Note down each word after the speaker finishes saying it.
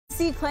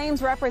TPC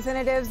claims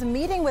representatives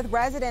meeting with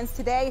residents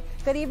today.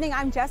 Good evening,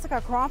 I'm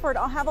Jessica Crawford.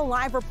 I'll have a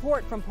live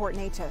report from Port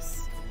Neches.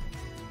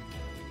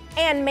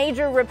 And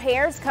major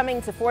repairs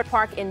coming to Ford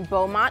Park in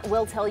Beaumont.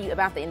 We'll tell you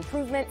about the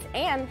improvements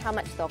and how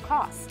much they'll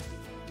cost.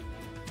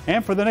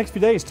 And for the next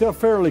few days, still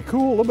fairly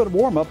cool, a little bit of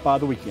warm up by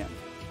the weekend.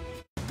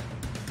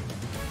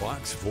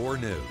 Fox 4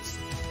 News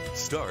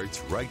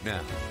starts right now.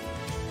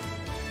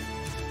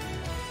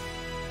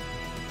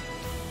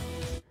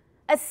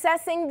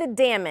 Assessing the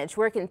damage,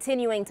 we're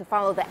continuing to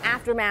follow the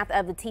aftermath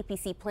of the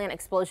TPC plant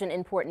explosion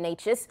in Port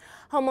Neches.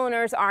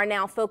 Homeowners are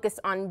now focused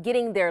on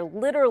getting their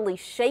literally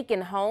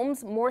shaken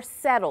homes more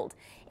settled.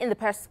 In the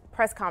press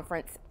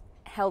conference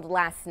held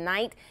last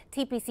night,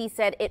 TPC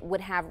said it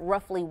would have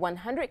roughly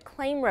 100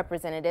 claim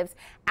representatives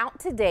out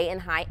today in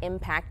high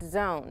impact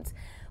zones.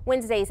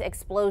 Wednesday's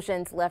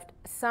explosions left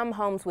some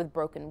homes with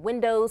broken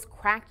windows,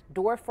 cracked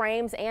door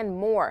frames, and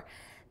more.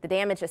 The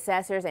damage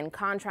assessors and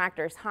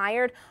contractors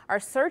hired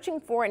are searching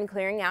for and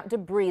clearing out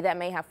debris that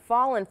may have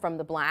fallen from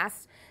the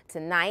blast.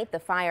 Tonight, the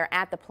fire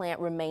at the plant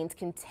remains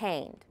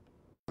contained.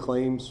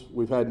 Claims,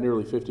 we've had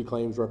nearly 50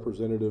 claims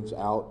representatives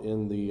out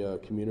in the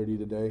community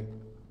today,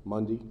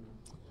 Monday.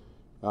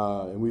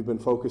 And we've been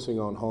focusing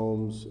on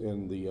homes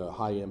in the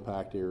high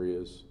impact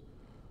areas.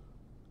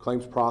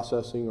 Claims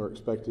processing are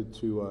expected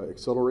to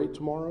accelerate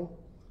tomorrow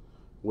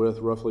with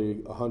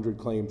roughly 100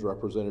 claims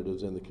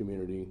representatives in the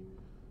community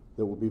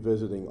that will be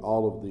visiting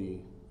all of the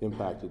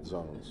impacted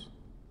zones.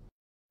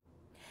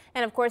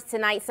 And of course,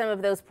 tonight, some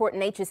of those Port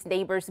Neches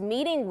neighbors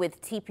meeting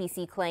with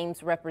TPC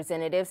claims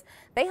representatives.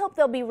 They hope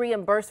they'll be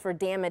reimbursed for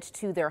damage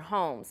to their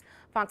homes.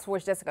 Fox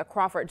 4's Jessica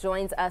Crawford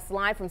joins us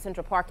live from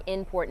Central Park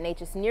in Port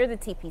Neches near the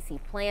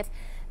TPC plant.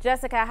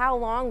 Jessica, how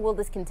long will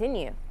this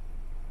continue?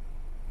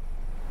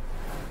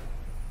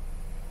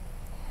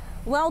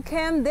 Well,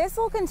 Kim, this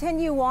will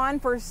continue on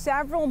for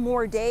several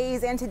more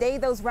days, and today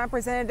those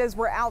representatives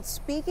were out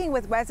speaking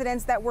with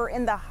residents that were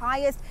in the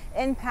highest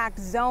impact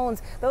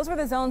zones. Those were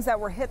the zones that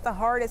were hit the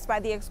hardest by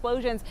the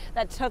explosions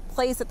that took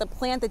place at the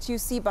plant that you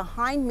see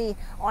behind me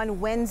on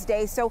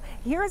Wednesday. So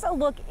here's a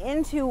look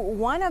into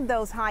one of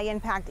those high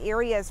impact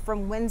areas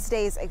from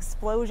Wednesday's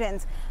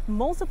explosions.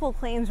 Multiple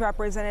claims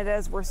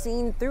representatives were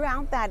seen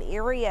throughout that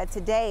area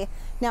today.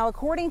 Now,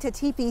 according to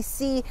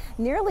TPC,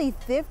 nearly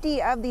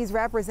 50 of these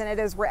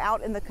representatives were out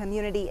in the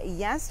community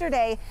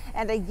yesterday,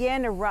 and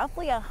again,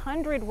 roughly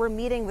 100 were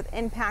meeting with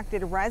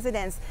impacted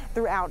residents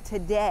throughout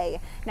today.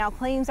 Now,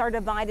 claims are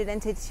divided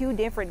into two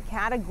different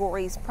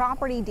categories: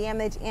 property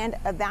damage and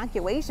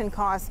evacuation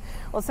costs.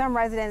 Well, some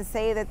residents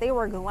say that they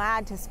were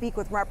glad to speak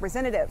with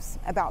representatives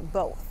about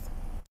both.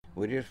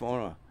 We just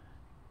want to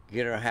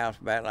get our house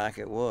back like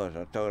it was.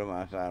 I told them,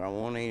 I said, I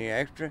don't want any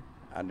extra.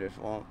 I just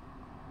want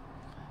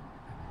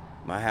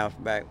my house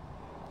back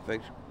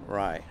fixed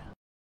right.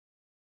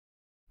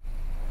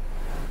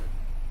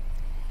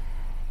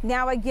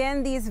 Now,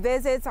 again, these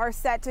visits are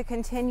set to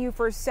continue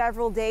for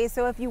several days.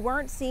 So if you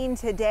weren't seen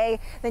today,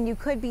 then you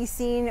could be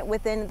seen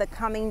within the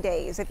coming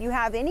days. If you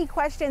have any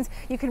questions,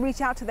 you can reach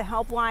out to the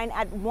helpline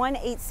at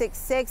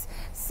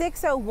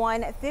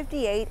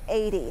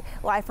 1-866-601-5880.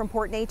 Live from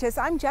Port Neches,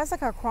 I'm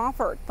Jessica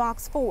Crawford,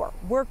 Fox 4,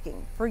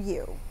 working for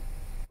you.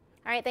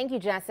 All right, thank you,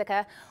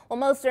 Jessica. Well,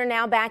 most are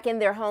now back in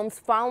their homes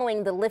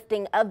following the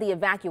lifting of the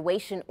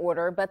evacuation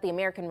order, but the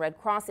American Red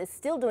Cross is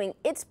still doing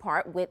its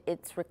part with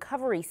its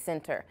recovery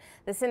center.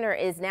 The center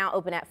is now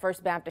open at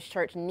First Baptist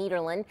Church,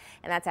 Nederland,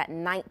 and that's at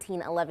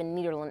 1911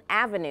 Nederland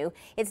Avenue.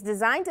 It's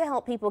designed to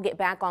help people get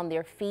back on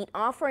their feet,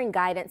 offering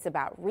guidance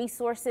about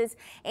resources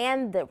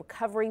and the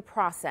recovery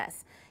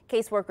process.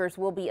 Caseworkers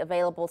will be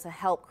available to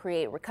help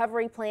create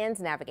recovery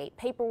plans, navigate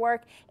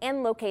paperwork,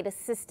 and locate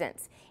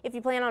assistance. If you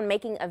plan on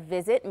making a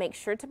visit, make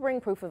sure to bring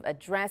proof of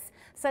address,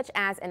 such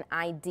as an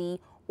ID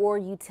or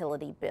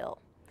utility bill.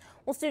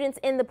 Well, students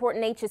in the Port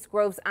Neches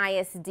Groves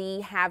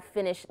ISD have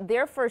finished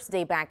their first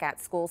day back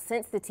at school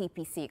since the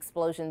TPC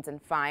explosions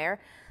and fire.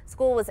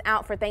 School was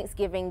out for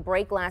Thanksgiving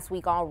break last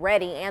week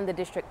already, and the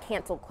district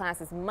canceled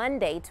classes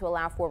Monday to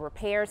allow for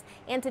repairs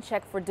and to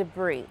check for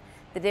debris.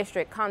 The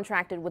district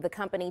contracted with a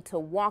company to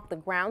walk the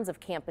grounds of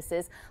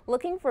campuses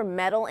looking for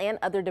metal and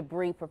other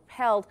debris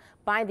propelled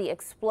by the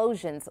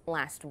explosions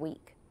last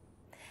week.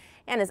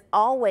 And as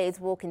always,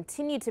 we'll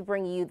continue to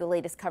bring you the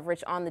latest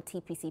coverage on the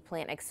TPC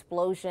plant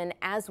explosion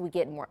as we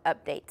get more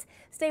updates.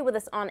 Stay with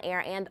us on air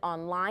and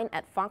online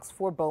at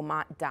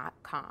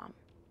fox4beaumont.com.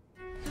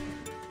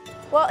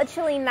 Well, a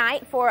chilly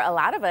night for a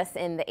lot of us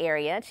in the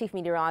area. Chief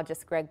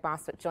Meteorologist Greg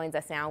Bostwick joins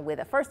us now with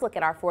a first look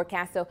at our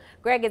forecast. So,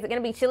 Greg, is it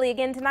going to be chilly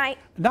again tonight?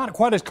 Not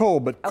quite as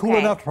cold, but cool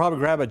enough to probably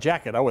grab a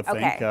jacket, I would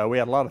think. We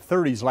had a lot of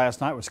 30s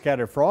last night with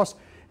scattered frost.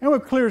 And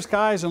with clear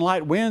skies and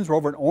light winds, we're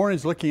over in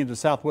Orange looking into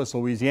southwest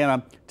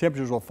Louisiana.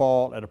 Temperatures will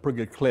fall at a pretty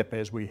good clip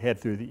as we head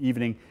through the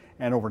evening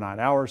and overnight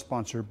hours,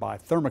 sponsored by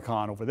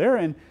Thermocon over there.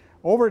 And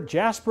over at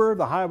Jasper,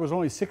 the high was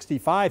only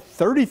 65,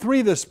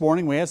 33 this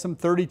morning. We had some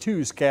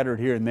 32 scattered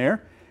here and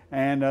there.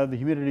 And the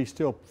humidity is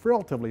still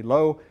relatively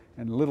low,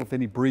 and little if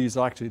any breeze.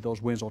 Actually,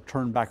 those winds will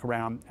turn back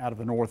around out of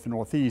the north and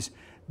northeast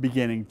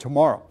beginning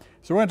tomorrow.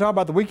 So we're going to talk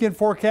about the weekend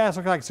forecast.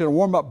 Looks like it's going to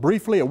warm up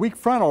briefly. A weak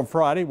front on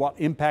Friday. What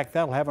impact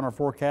that'll have on our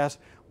forecast,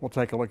 we'll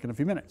take a look in a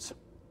few minutes.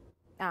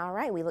 All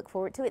right, we look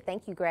forward to it.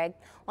 Thank you, Greg.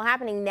 Well,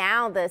 happening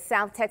now, the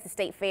South Texas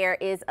State Fair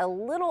is a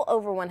little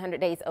over 100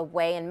 days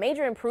away, and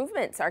major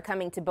improvements are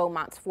coming to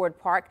Beaumont's Ford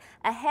Park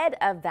ahead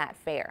of that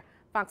fair.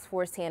 Fox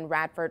 4's Tan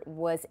Radford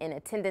was in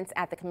attendance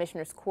at the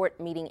Commissioner's Court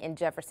meeting in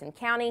Jefferson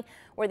County,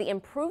 where the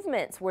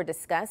improvements were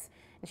discussed,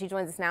 and she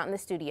joins us now in the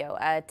studio.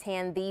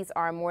 Tan, these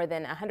are more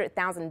than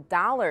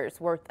 $100,000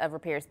 worth of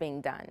repairs being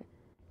done.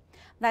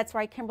 That's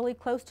right, Kimberly,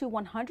 close to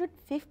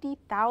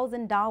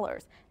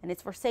 $150,000, and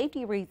it's for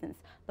safety reasons.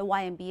 The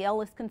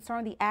YMBL is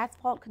concerned the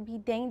asphalt could be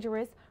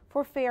dangerous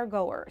for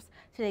fairgoers.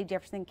 Today,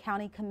 Jefferson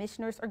County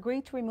commissioners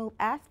agreed to remove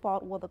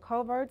asphalt where the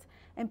culverts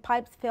and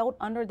pipes failed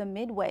under the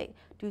Midway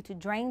due to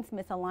drains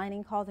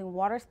misaligning, causing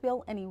water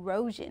spill and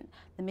erosion.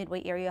 The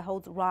Midway area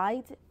holds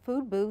rides,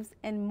 food booths,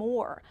 and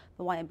more.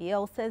 The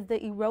YMBL says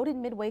the eroded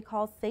Midway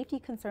caused safety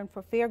concern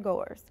for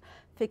fairgoers.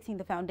 Fixing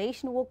the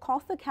foundation will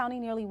cost the county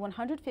nearly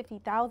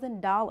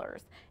 $150,000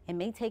 and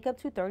may take up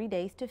to 30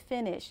 days to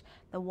finish.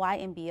 The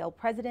YMBL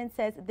president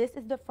says this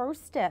is the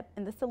first step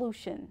in the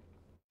solution.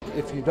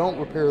 If you don't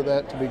repair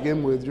that to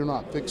begin with, you're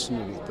not fixing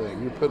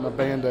anything. You're putting a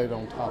Band-Aid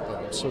on top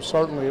of it. So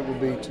certainly it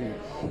would be to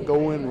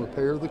go in,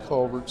 repair the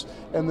culverts,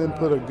 and then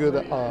put a good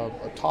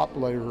a top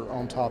layer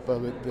on top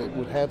of it that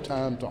would have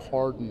time to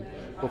harden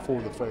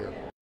before the fair.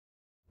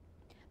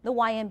 The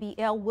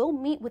YMBL will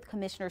meet with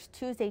commissioners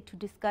Tuesday to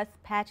discuss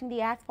patching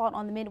the asphalt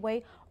on the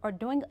Midway or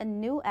doing a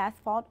new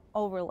asphalt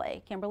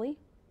overlay. Kimberly?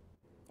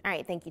 All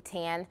right, thank you,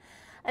 Tan.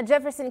 A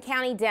Jefferson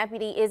County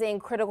deputy is in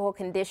critical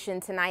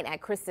condition tonight at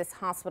Christus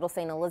Hospital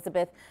St.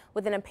 Elizabeth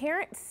with an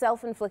apparent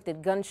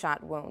self-inflicted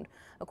gunshot wound.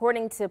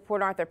 According to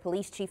Port Arthur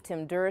Police Chief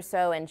Tim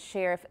Durso and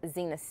Sheriff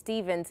Zena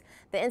Stevens,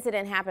 the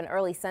incident happened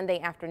early Sunday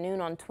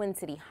afternoon on Twin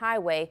City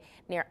Highway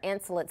near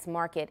Anselitz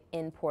Market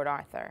in Port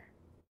Arthur.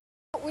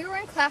 We were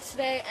in class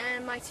today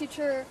and my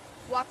teacher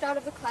walked out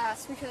of the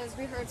class because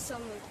we heard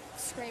some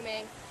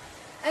screaming.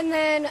 And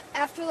then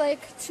after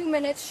like 2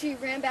 minutes, she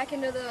ran back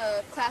into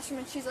the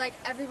classroom and she's like,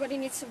 everybody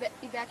needs to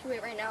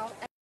evacuate right now.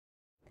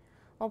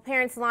 Well,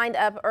 parents lined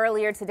up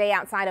earlier today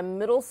outside a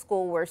middle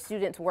school where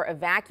students were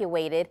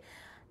evacuated.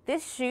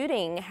 This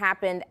shooting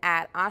happened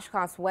at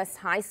Oshkosh West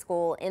High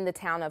School in the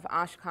town of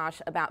Oshkosh,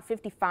 about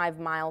 55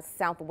 miles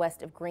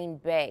southwest of Green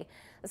Bay.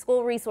 A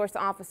school resource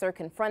officer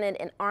confronted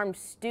an armed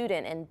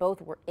student and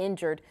both were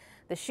injured.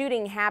 The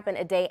shooting happened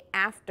a day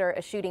after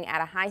a shooting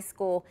at a high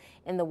school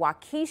in the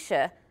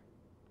Waukesha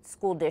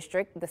School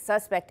District. The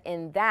suspect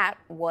in that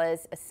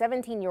was a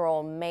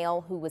 17-year-old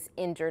male who was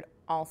injured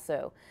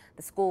also.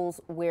 The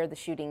schools where the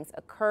shootings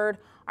occurred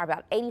are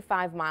about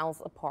 85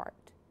 miles apart.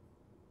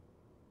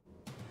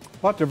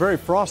 Well, after a very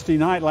frosty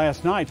night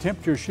last night,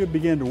 temperatures should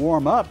begin to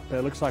warm up.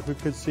 It looks like we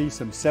could see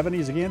some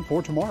 70s again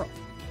for tomorrow.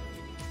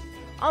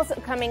 Also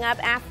coming up,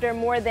 after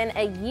more than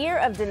a year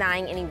of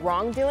denying any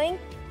wrongdoing,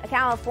 a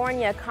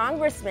California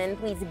congressman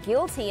pleads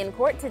guilty in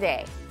court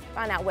today.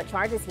 Find out what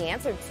charges he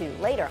answered to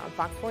later on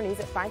Fox 4 News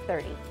at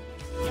 5:30.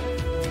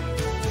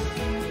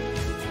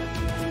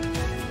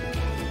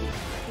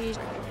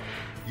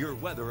 Your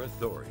weather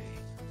authority.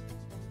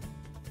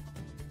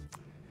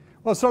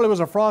 Well, it certainly was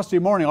a frosty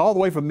morning all the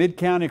way from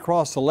Mid-County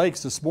across the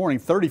lakes this morning.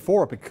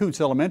 34 up at Koontz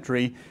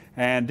Elementary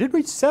and did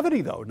reach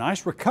 70 though.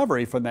 Nice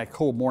recovery from that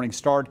cold morning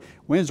start.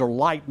 Winds are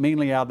light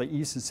mainly out of the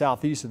east and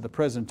southeast at the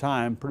present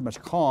time, pretty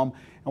much calm.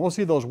 And we'll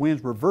see those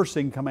winds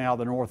reversing coming out of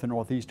the north and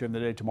northeast during the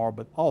day tomorrow,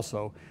 but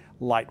also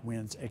light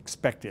winds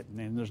expected.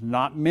 And there's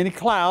not many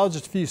clouds,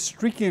 just a few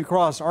streaking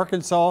across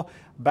Arkansas,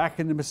 back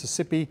into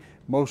Mississippi.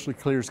 Mostly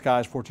clear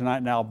skies for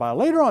tonight. Now, by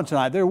later on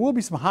tonight, there will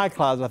be some high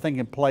clouds, I think,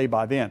 in play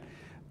by then.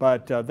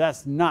 But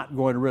that's not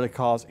going to really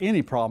cause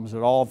any problems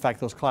at all. In fact,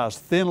 those clouds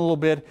thin a little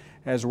bit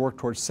as we work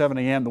towards 7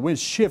 a.m. The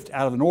winds shift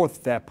out of the north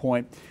at that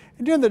point.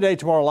 And during the day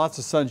tomorrow, lots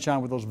of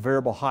sunshine with those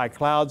variable high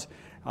clouds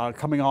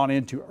coming on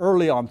into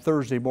early on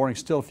Thursday morning.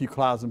 Still a few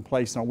clouds in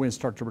place, and our winds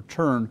start to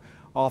return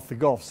off the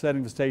Gulf,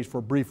 setting the stage for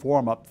a brief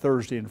warm-up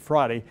Thursday and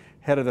Friday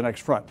ahead of the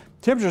next front.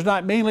 Temperatures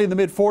tonight mainly in the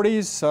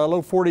mid-40s,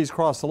 low 40s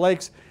across the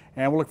lakes,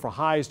 and we'll look for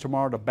highs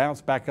tomorrow to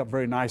bounce back up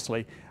very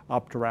nicely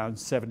up to around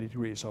 70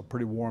 degrees. So a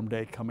pretty warm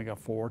day coming up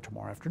for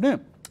tomorrow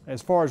afternoon.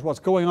 As far as what's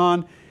going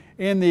on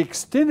in the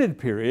extended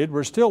period,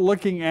 we're still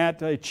looking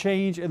at a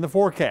change in the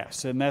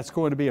forecast, and that's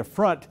going to be a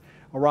front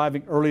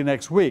arriving early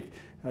next week.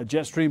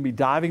 Jet stream will be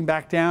diving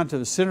back down to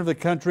the center of the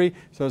country,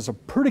 so there's a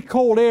pretty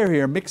cold air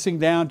here mixing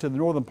down to the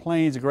northern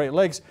plains and Great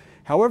Lakes.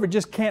 However, it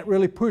just can't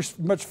really push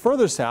much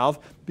further south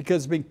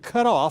because it's being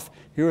cut off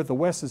here at the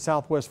west and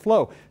southwest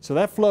flow. So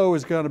that flow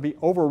is going to be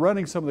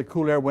overrunning some of the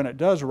cool air when it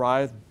does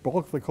arrive.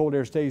 Bulk of the cold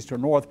air stays to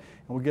the north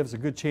and will give us a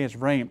good chance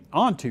of rain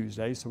on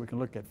Tuesday, so we can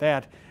look at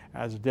that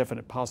as a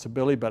definite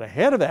possibility. But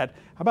ahead of that,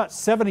 how about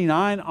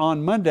 79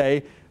 on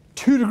Monday?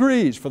 2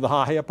 degrees for the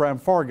high up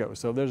around Fargo.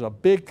 So there's a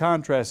big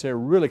contrast there,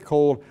 really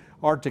cold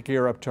Arctic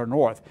air up to our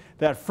north.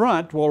 That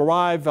front will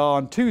arrive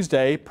on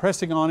Tuesday,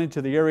 pressing on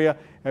into the area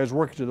as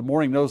working to the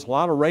morning. Notice a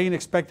lot of rain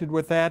expected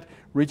with that,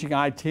 reaching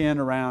I-10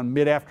 around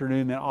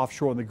mid-afternoon and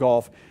offshore in the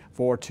Gulf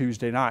for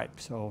Tuesday night.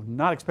 So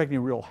not expecting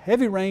real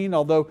heavy rain,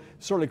 although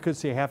certainly could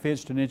see a ½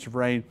 inch to an inch of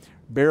rain.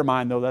 Bear in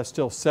mind, though, that's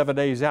still 7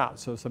 days out,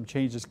 so some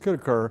changes could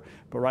occur,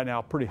 but right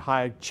now, pretty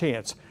high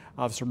chance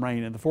of some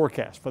rain in the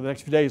forecast. For the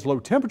next few days, low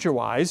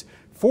temperature-wise,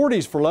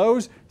 40s for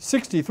lows,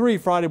 63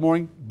 Friday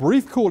morning,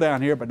 brief cool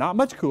down here, but not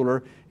much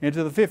cooler,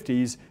 into the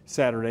 50s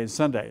Saturday and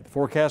Sunday. The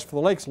forecast for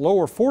the lakes,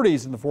 lower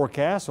 40s in the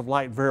forecast of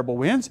light variable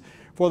winds.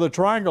 For the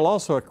Triangle,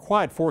 also a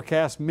quiet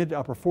forecast, mid to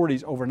upper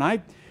 40s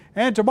overnight.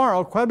 And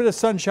tomorrow, quite a bit of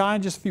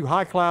sunshine, just a few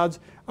high clouds,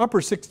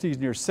 upper 60s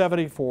near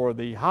 70 for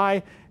the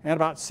high, and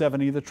about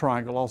 70 the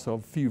Triangle. Also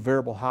a few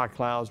variable high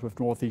clouds with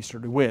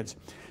northeasterly winds.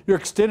 Your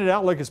extended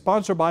outlook is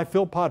sponsored by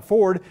Philpott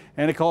Ford,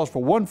 and it calls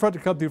for one front to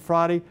come through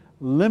Friday.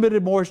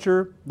 Limited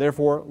moisture,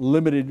 therefore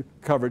limited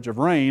coverage of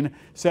rain.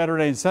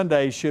 Saturday and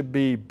Sunday should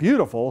be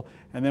beautiful,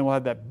 and then we'll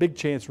have that big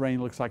chance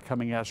rain looks like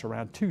coming at us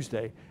around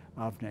Tuesday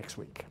of next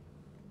week.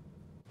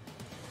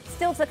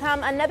 Still to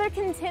come, another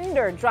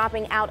contender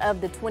dropping out of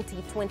the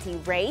 2020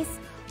 race.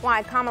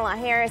 Why Kamala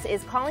Harris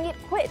is calling it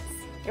quits.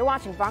 You're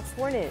watching Fox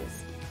 4 News.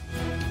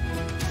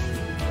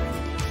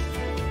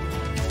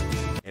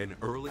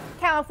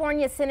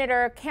 California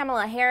Senator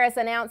Kamala Harris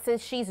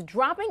announces she's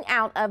dropping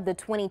out of the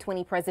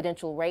 2020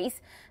 presidential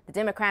race. The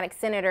Democratic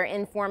senator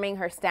informing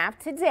her staff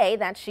today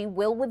that she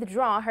will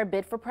withdraw her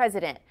bid for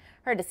president.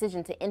 Her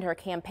decision to end her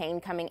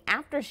campaign coming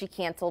after she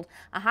canceled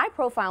a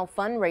high-profile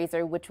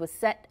fundraiser which was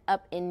set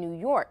up in New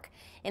York.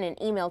 In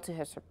an email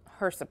to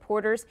her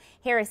supporters,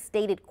 Harris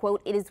stated,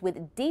 quote, "It is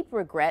with deep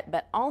regret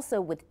but also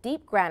with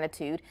deep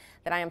gratitude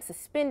that I am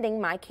suspending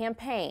my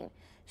campaign."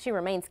 She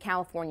remains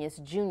California's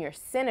junior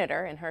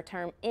senator, and her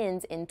term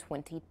ends in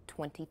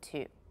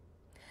 2022.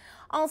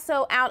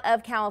 Also out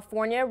of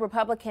California,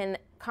 Republican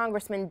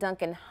Congressman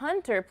Duncan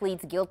Hunter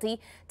pleads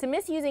guilty to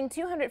misusing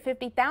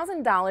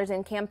 $250,000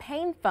 in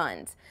campaign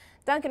funds.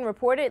 Duncan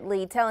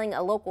reportedly telling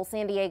a local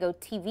San Diego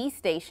TV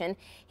station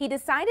he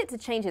decided to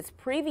change his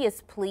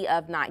previous plea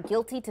of not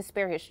guilty to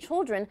spare his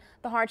children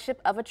the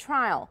hardship of a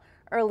trial.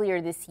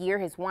 Earlier this year,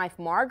 his wife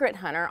Margaret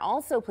Hunter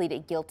also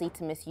pleaded guilty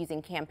to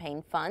misusing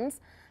campaign funds.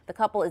 The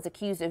couple is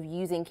accused of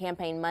using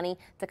campaign money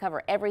to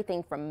cover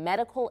everything from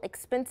medical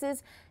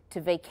expenses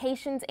to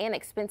vacations and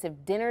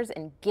expensive dinners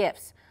and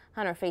gifts.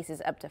 Hunter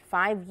faces up to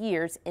 5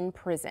 years in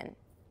prison.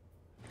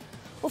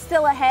 Well,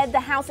 still ahead,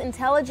 the House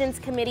Intelligence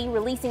Committee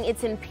releasing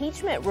its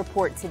impeachment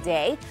report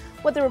today.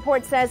 What the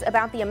report says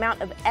about the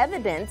amount of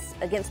evidence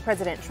against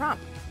President Trump.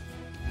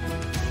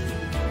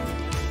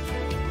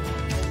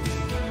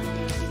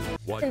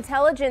 The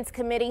Intelligence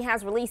Committee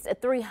has released a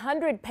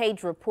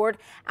 300-page report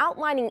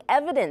outlining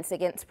evidence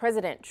against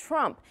President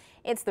Trump.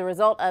 It's the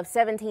result of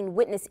 17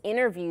 witness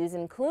interviews,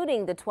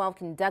 including the 12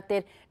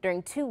 conducted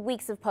during 2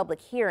 weeks of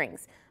public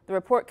hearings. The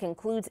report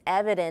concludes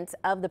evidence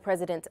of the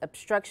president's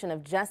obstruction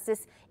of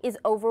justice is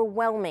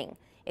overwhelming.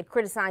 It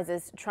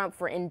criticizes Trump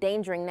for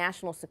endangering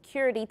national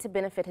security to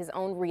benefit his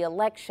own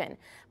re-election.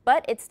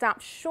 But it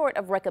stops short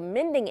of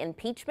recommending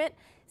impeachment,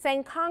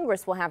 saying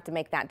Congress will have to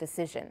make that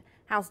decision.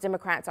 House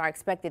Democrats are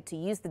expected to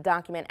use the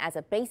document as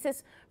a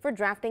basis for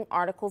drafting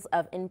articles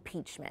of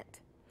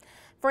impeachment.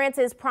 France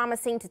is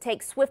promising to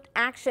take swift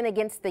action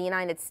against the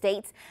United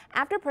States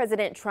after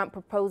President Trump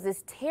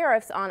proposes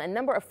tariffs on a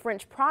number of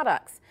French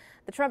products.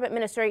 The Trump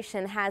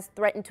administration has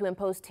threatened to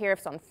impose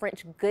tariffs on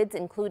French goods,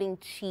 including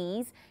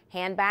cheese,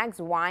 handbags,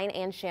 wine,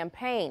 and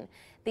champagne.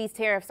 These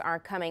tariffs are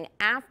coming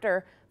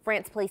after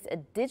France placed a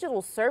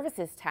digital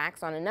services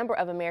tax on a number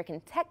of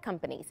American tech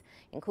companies,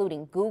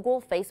 including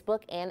Google,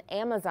 Facebook, and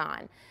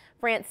Amazon.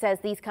 France says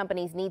these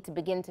companies need to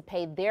begin to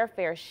pay their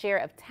fair share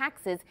of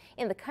taxes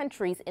in the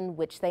countries in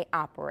which they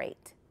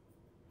operate.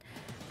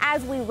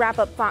 As we wrap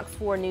up Fox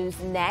 4 News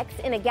next,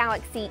 in a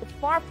galaxy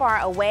far,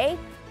 far away,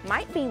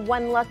 might be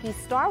one lucky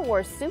Star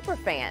Wars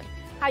superfan.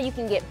 How you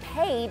can get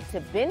paid to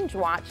binge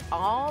watch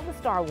all the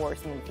Star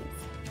Wars movies.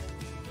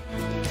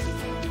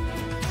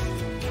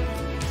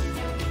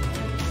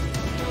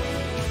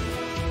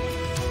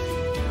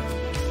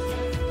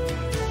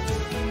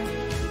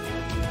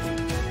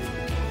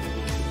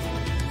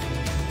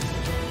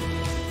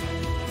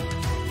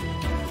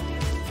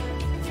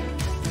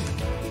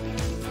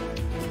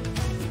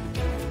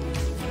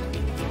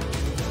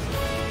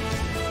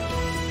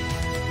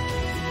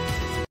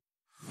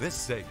 This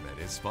segment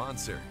is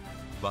sponsored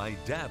by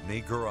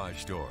Dabney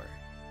Garage Door.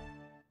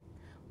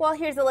 Well,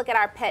 here's a look at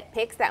our pet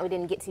picks that we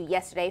didn't get to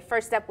yesterday.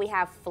 First up, we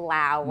have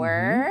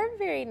Flower.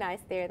 Very nice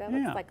there. That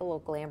looks like a little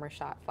glamour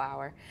shot,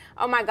 Flower.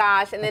 Oh my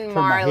gosh, and then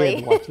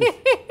Marley.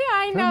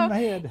 I know.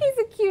 He's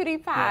a cutie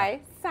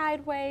pie.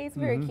 Sideways,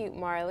 very cute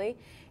Marley.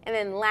 And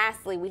then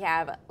lastly, we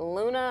have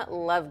Luna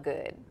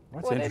Lovegood.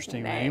 That's an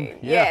interesting name.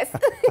 Yes.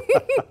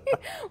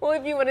 Well,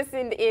 if you want to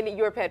send in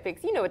your pet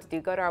pics, you know what to do.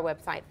 Go to our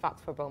website,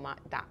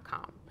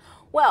 fox4beaumont.com.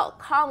 Well,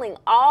 calling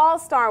all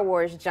Star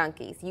Wars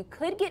junkies, you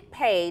could get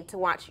paid to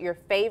watch your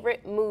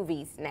favorite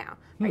movies now.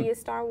 Are you a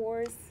Star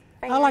Wars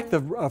fan? I like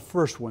the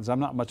first ones. I'm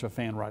not much of a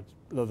fan of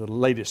the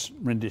latest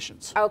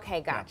renditions.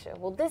 Okay, gotcha. Yeah.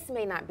 Well, this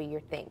may not be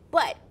your thing,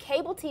 but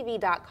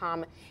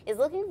CableTV.com is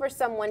looking for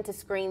someone to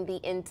screen the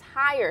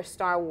entire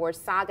Star Wars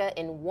saga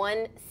in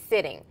one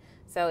sitting.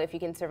 So if you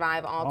can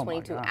survive all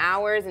 22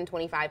 hours and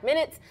 25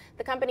 minutes,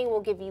 the company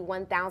will give you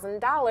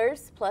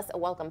 $1,000 plus a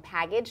welcome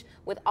package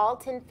with all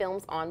 10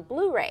 films on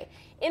Blu-ray.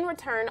 In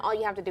return, all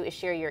you have to do is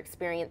share your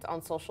experience on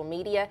social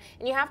media,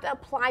 and you have to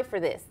apply for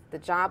this. The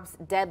job's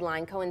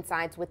deadline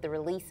coincides with the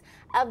release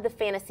of the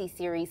fantasy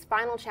series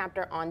final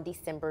chapter on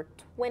December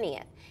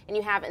 20th, and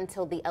you have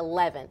until the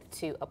 11th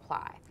to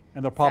apply.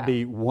 And there'll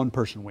probably be one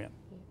person win.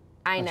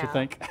 I know, you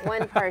think?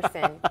 One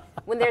person.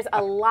 When there's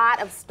a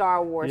lot of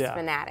Star Wars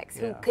fanatics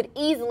who could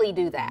easily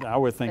do that. I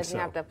would think so. You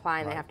have to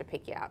apply and they have to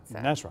pick you out. So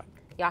that's right.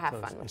 Y'all have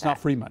fun with that. It's not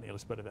free money,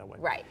 let's put it that way.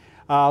 Right.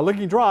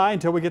 Looking dry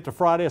until we get to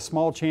Friday, a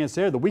small chance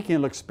there. The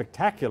weekend looks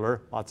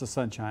spectacular. Lots of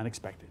sunshine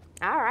expected.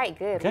 All right,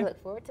 good. Okay. We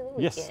look forward to the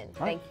weekend. Yes.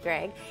 Thank you,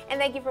 Greg.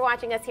 And thank you for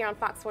watching us here on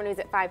Fox 4 News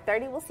at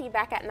 5:30. We'll see you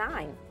back at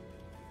 9.